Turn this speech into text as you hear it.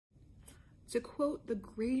To quote the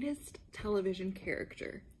greatest television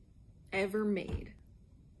character ever made,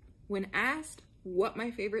 when asked what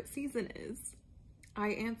my favorite season is, I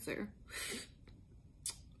answer,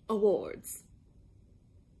 awards.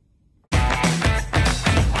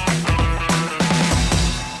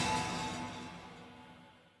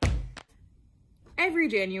 Every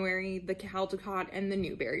January, the Caldecott and the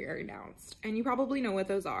Newbery are announced, and you probably know what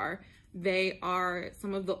those are. They are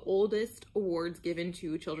some of the oldest awards given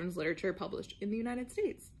to children's literature published in the United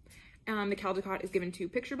States. The Caldecott is given to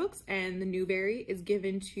picture books, and the Newbery is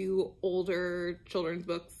given to older children's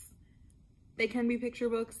books. They can be picture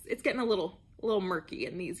books. It's getting a little murky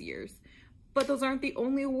in these years, but those aren't the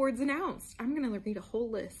only awards announced. I'm gonna read a whole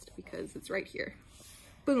list because it's right here.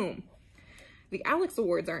 Boom. The Alex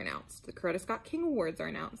Awards are announced. The Coretta Scott King Awards are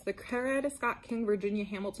announced. The Coretta Scott King Virginia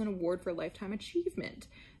Hamilton Award for Lifetime Achievement.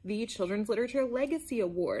 The Children's Literature Legacy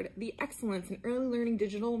Award. The Excellence in Early Learning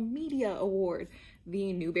Digital Media Award.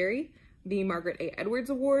 The Newbery. The Margaret A. Edwards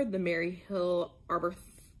Award. The Mary Hill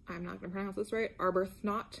I'm not gonna pronounce this right,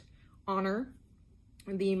 Arbuthnot Honor.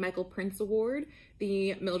 The Michael Prince Award.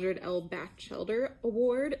 The Mildred L. Batchelder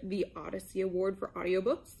Award. The Odyssey Award for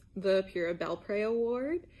Audiobooks. The Pura Belpré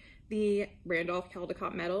Award. The Randolph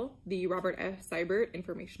Caldecott Medal, the Robert F. Seibert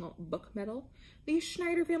Informational Book Medal, the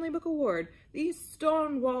Schneider Family Book Award, the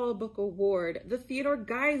Stonewall Book Award, the Theodore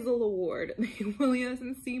Geisel Award, the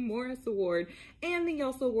William C. Morris Award, and the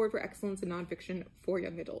Yeltsin Award for Excellence in Nonfiction for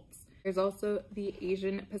Young Adults. There's also the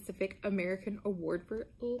Asian Pacific American Award for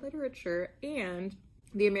Literature and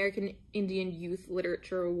the American Indian Youth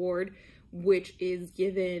Literature Award, which is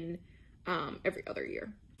given every other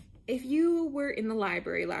year. If you were in the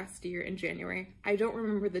library last year in January, I don't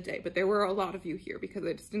remember the day, but there were a lot of you here because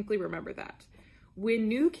I distinctly remember that. When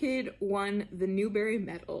New Kid won the Newbery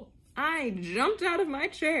Medal, I jumped out of my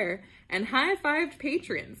chair and high-fived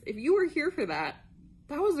patrons. If you were here for that,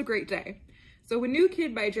 that was a great day. So when New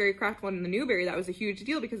Kid by Jerry Craft won the Newbery, that was a huge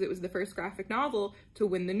deal because it was the first graphic novel to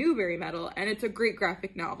win the Newbery Medal, and it's a great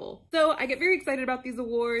graphic novel. So I get very excited about these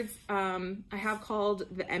awards. I have called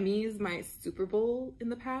the Emmys my Super Bowl in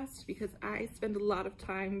the past because I spend a lot of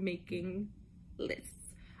time making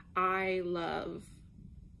lists. I love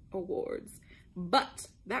awards, but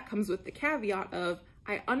that comes with the caveat of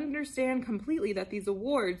I understand completely that these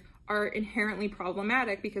awards are inherently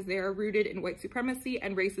problematic because they are rooted in white supremacy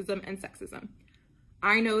and racism and sexism.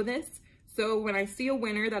 I know this, so when I see a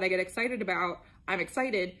winner that I get excited about, I'm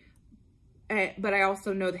excited, but I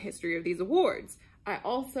also know the history of these awards. I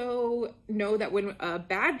also know that when a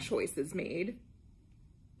bad choice is made,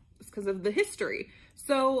 it's because of the history.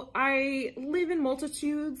 So I live in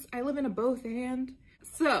multitudes, I live in a both and.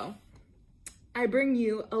 So I bring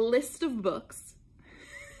you a list of books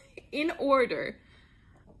in order.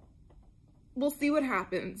 We'll see what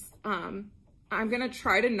happens. I'm gonna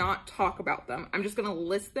try to not talk about them. I'm just gonna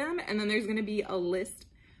list them, and then there's gonna be a list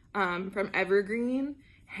from Evergreen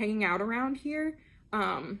hanging out around here,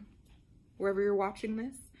 wherever you're watching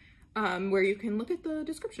this, where you can look at the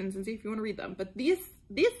descriptions and see if you wanna read them. But this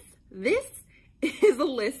is a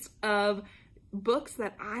list of books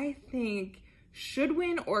that I think should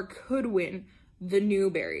win or could win the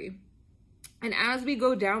Newbery. And as we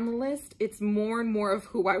go down the list, it's more and more of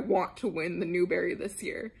who I want to win the Newbery this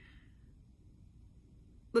year.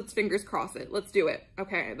 Let's fingers cross it. Let's do it.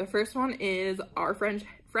 Okay, the first one is Our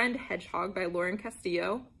Friend Hedgehog by Lauren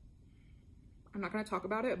Castillo. I'm not gonna talk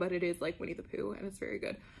about it, but it is like Winnie the Pooh and it's very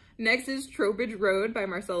good. Next is Trowbridge Road by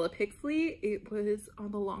Marcella Pixley. It was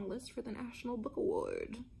on the long list for the National Book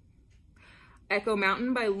Award. Echo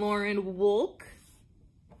Mountain by Lauren Wolk.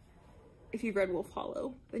 If you've read Wolf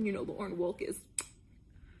Hollow, then you know Lauren Wolk is.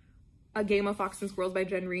 A Game of Fox and Squirrels by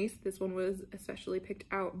Jen Reese. This one was especially picked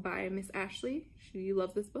out by Miss Ashley. She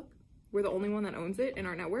loves this book. We're the only one that owns it in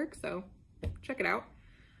our network, so check it out.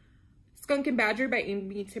 Skunk and Badger by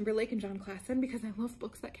Amy Timberlake and John Klassen, because I love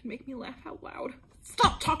books that can make me laugh out loud.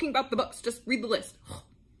 Stop talking about the books, just read the list.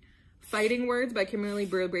 Fighting Words by Kimberly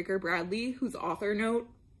Breaker Bradley, whose author note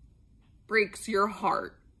breaks your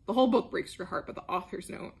heart. The whole book breaks your heart, but the author's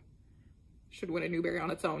note should win a Newbery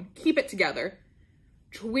on its own. Keep it together.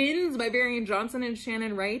 Twins by Varian Johnson and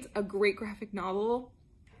Shannon Wright, a great graphic novel,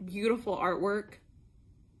 beautiful artwork.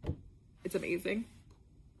 It's amazing.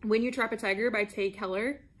 When You Trap a Tiger by Tay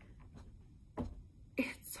Keller.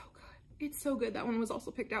 It's so good. It's so good. That one was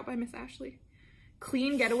also picked out by Miss Ashley.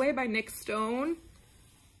 Clean Getaway by Nick Stone.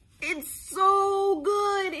 It's so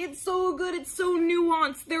good. It's so good. It's so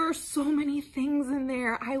nuanced. There are so many things in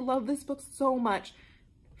there. I love this book so much.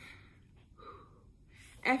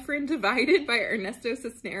 Ephraim Divided by Ernesto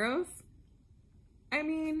Cisneros. I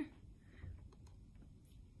mean,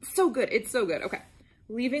 So good. It's so good. Okay.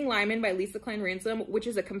 Leaving Lyman by Lisa Klein Ransom, which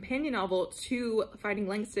is a companion novel to Finding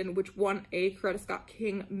Langston, which won a Coretta Scott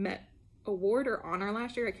King Met Award or honor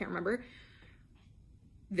last year. I can't remember.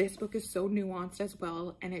 This book is so nuanced as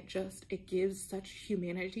well, and it gives such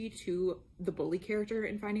humanity to the bully character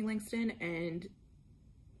in Finding Langston, and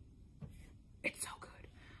it's so good.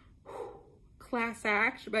 Class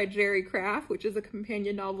Act by Jerry Craft, which is a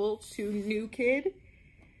companion novel to New Kid.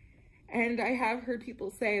 And I have heard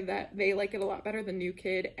people say that they like it a lot better than New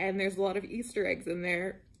Kid, and there's a lot of Easter eggs in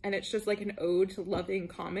there, and it's just like an ode to loving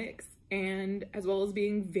comics, and as well as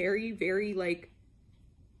being very, very like,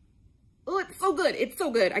 oh, it's so good. It's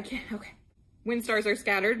so good. I can't, okay. When Stars Are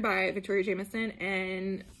Scattered by Victoria Jameson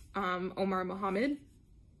and Omar Mohammed.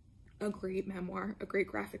 A great memoir, a great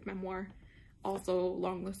graphic memoir. Also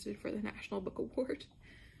longlisted for the National Book Award.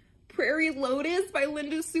 Prairie Lotus by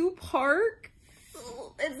Linda Sue Park.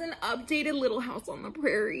 It's an updated Little House on the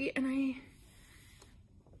Prairie, and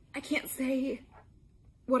I can't say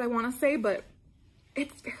what I want to say, but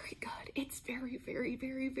it's very good. It's very, very,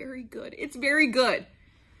 very, very good. It's very good.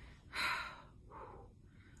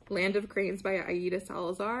 Land of Cranes by Aida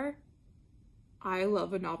Salazar. I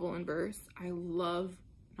love a novel in verse. I love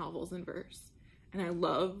novels in verse. And I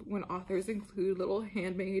love when authors include little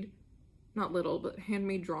handmade, not little, but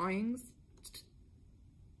handmade drawings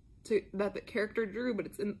that the character drew, but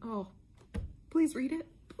it's in, oh, please read it.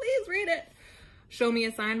 Please read it. Show Me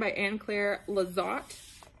a Sign by Anne Claire Lazotte.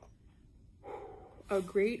 A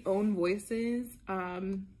great own voices.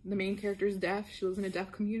 The main character is deaf. She lives in a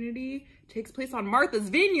deaf community. Takes place on Martha's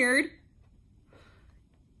Vineyard.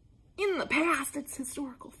 In the past, it's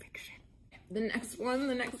historical fiction. The next one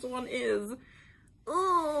is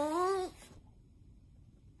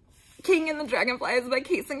King and the Dragonflies by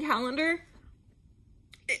Kaysen Callender.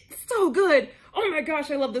 It's so good. Oh my gosh,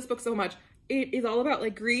 I love this book so much. It is all about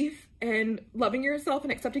like grief and loving yourself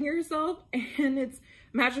and accepting yourself, and it's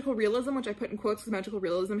magical realism, which I put in quotes because magical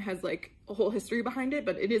realism has like a whole history behind it,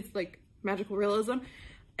 but it is like magical realism,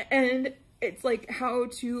 and it's like how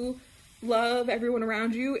to love everyone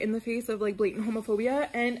around you in the face of like blatant homophobia,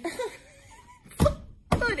 and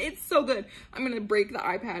it's so good. I'm gonna break the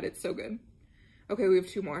iPad. It's so good. Okay, we have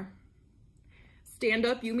two more. Stand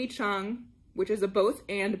Up Yumi Chung, which is a both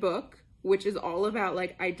and book, which is all about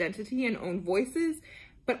like identity and own voices,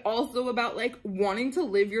 but also about like wanting to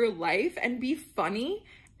live your life and be funny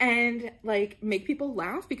and like make people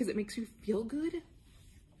laugh because it makes you feel good.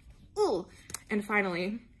 Oh, and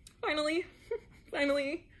finally, I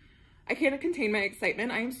can't contain my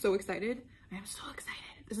excitement. I am so excited. I am so excited.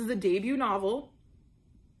 This is a debut novel,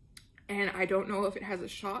 and I don't know if it has a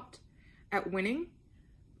shot at winning.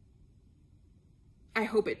 I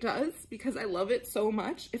hope it does because I love it so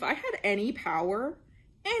much. If I had any power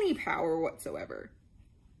whatsoever,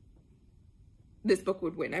 this book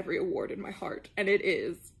would win every award in my heart, and it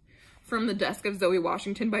is From the Desk of Zoe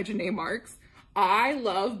Washington by Janae Marks. I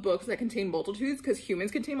love books that contain multitudes because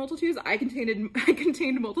humans contain multitudes. I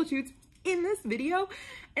contained multitudes in this video,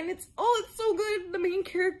 and it's so good. The main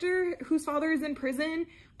character, whose father is in prison,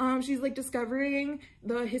 she's like discovering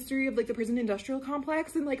the history of like the prison industrial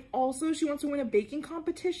complex, and like also she wants to win a baking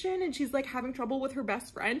competition, and she's like having trouble with her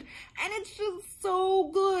best friend, and it's just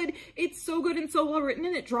so good. It's so good and so well written,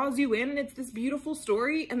 and it draws you in, and it's this beautiful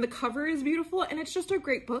story, and the cover is beautiful, and it's just a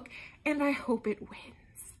great book, and I hope it wins.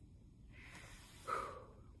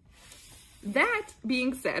 That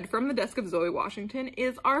being said, From the Desk of Zoe Washington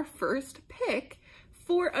is our first pick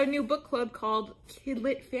for a new book club called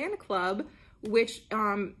Kidlit Fan Club, which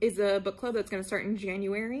is a book club that's going to start in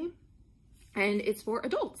January, and it's for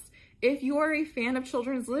adults. If you are a fan of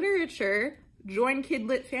children's literature, join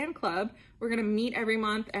Kidlit Fan Club. We're going to meet every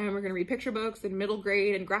month, and we're going to read picture books and middle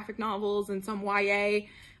grade and graphic novels and some YA.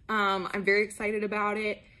 I'm very excited about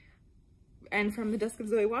it. And From the Desk of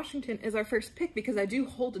Zoe Washington is our first pick because I do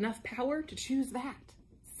hold enough power to choose that.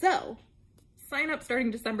 So sign up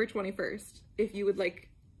starting December 21st if you would like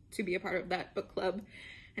to be a part of that book club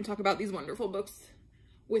and talk about these wonderful books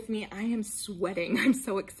with me. I am sweating. I'm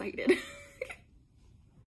so excited.